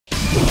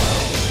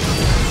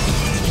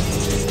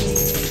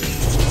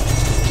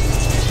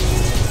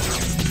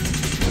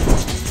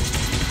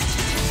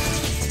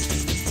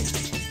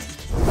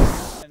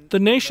The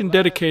nation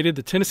dedicated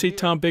the Tennessee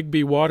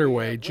Tombigbee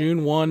Waterway June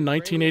 1,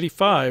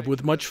 1985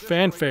 with much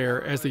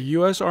fanfare as the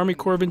U.S. Army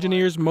Corps of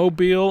Engineers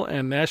Mobile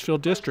and Nashville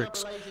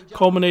districts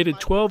culminated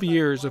 12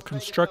 years of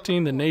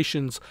constructing the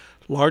nation's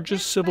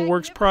largest civil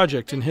works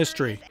project in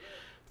history.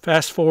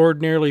 Fast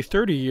forward nearly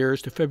 30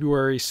 years to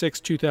February 6,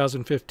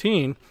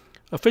 2015,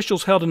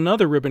 officials held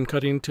another ribbon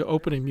cutting to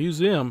open a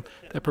museum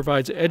that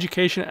provides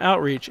education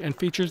outreach and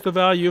features the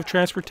value of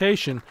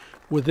transportation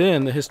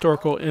within the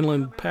historical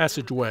inland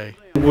passageway.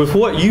 With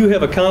what you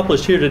have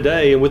accomplished here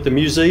today and with the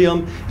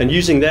museum and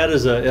using that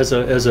as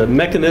a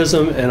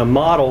mechanism and a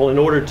model in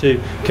order to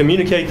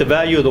communicate the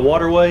value of the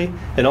waterway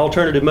and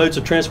alternative modes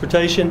of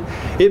transportation,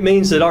 it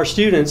means that our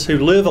students who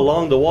live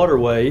along the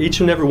waterway,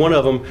 each and every one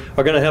of them,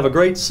 are going to have a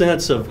great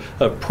sense of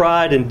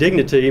pride and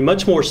dignity,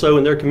 much more so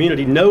in their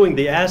community, knowing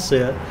the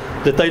asset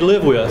that they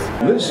live with.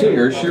 This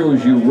here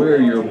shows you where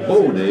your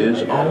boat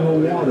is on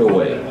the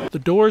waterway. The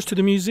doors to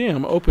the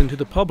museum opened to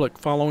the public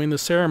following the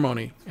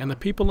ceremony, and the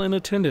people in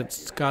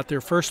attendance got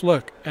their first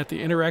look at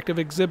the interactive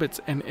exhibits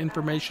and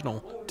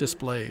informational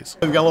displays.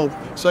 We've got a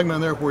little segment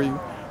in there where you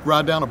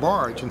ride down a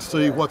barge and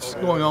see what's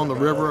going on the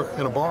river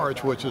in a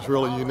barge, which is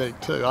really unique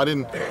too.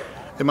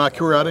 In my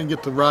career, I didn't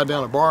get to ride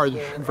down a barge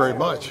very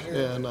much,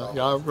 and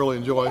I really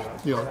enjoy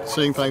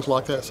seeing things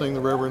like that, seeing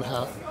the river and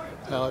how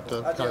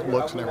it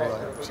looks and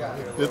everything. So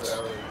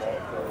it's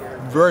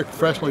very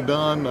professionally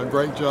done, a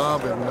great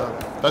job, and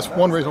that's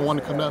one reason I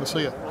wanted to come down and see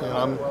it. And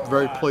I'm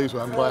very pleased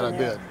with it. I'm glad I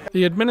did.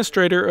 The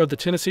administrator of the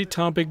Tennessee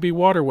Tombigbee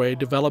Waterway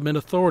Development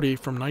Authority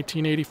from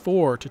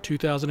 1984 to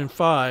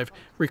 2005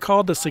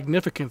 recalled the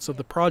significance of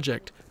the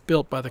project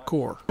built by the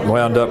Corps. It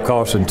wound up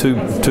costing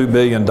 $2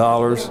 billion,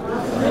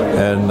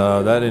 and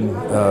that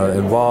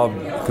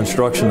involved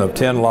construction of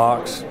 10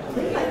 locks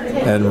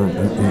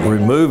and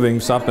removing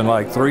something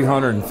like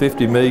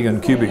 350 million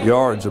cubic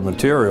yards of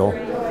material,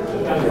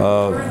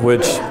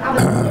 which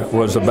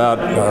was about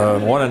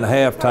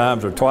 1.5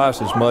 times or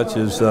twice as much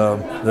as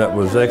that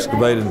was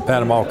excavated in the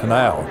Panama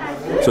Canal.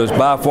 So it's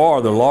by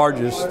far the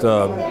largest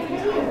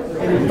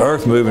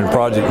earth-moving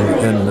project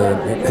in the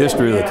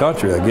history of the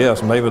country, I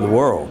guess, maybe the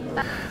world.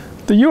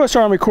 The U.S.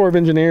 Army Corps of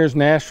Engineers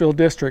Nashville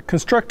District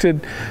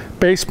constructed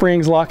Bay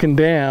Springs Lock and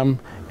Dam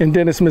in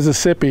Dennis,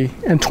 Mississippi,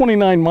 and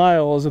 29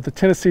 miles of the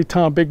Tennessee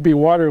Tombigbee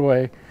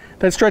Waterway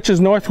that stretches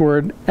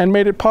northward and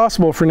made it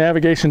possible for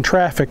navigation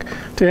traffic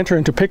to enter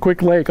into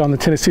Pickwick Lake on the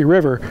Tennessee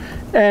River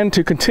and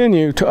to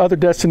continue to other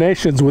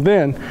destinations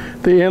within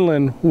the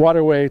inland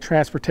waterway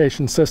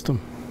transportation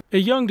system. A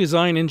young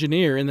design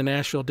engineer in the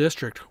Nashville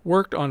district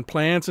worked on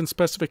plans and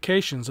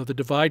specifications of the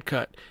divide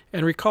cut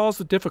and recalls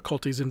the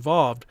difficulties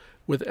involved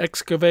with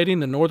excavating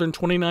the northern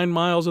 29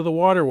 miles of the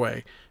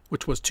waterway,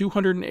 which was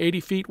 280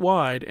 feet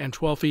wide and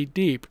 12 feet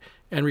deep,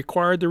 and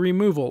required the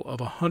removal of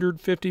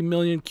 150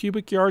 million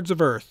cubic yards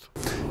of earth.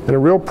 And a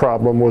real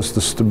problem was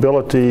the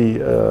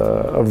stability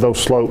of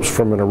those slopes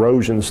from an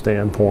erosion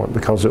standpoint.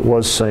 Because it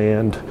was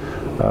sand,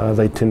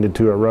 they tended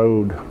to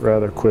erode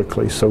rather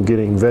quickly. So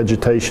getting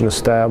vegetation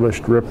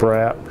established,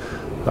 riprap,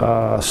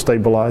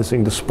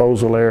 stabilizing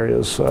disposal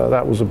areas,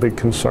 that was a big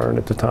concern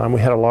at the time. We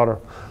had a lot of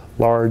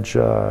large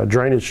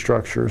drainage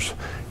structures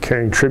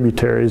carrying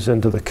tributaries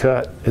into the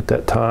cut at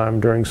that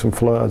time during some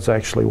floods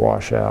actually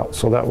wash out.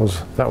 So that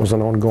was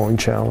an ongoing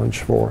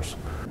challenge for us.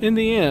 In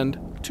the end,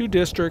 2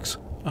 districts,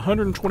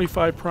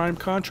 125 prime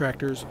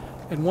contractors,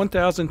 and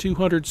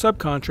 1,200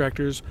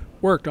 subcontractors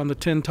worked on the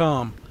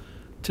Tenn-Tom.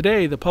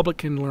 Today, the public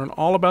can learn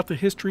all about the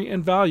history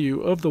and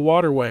value of the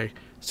waterway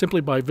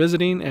simply by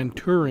visiting and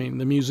touring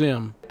the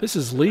museum. This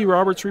is Lee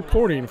Roberts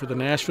reporting for the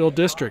Nashville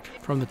District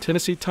from the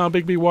Tennessee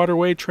Tombigbee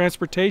Waterway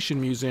Transportation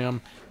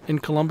Museum in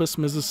Columbus,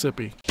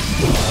 Mississippi.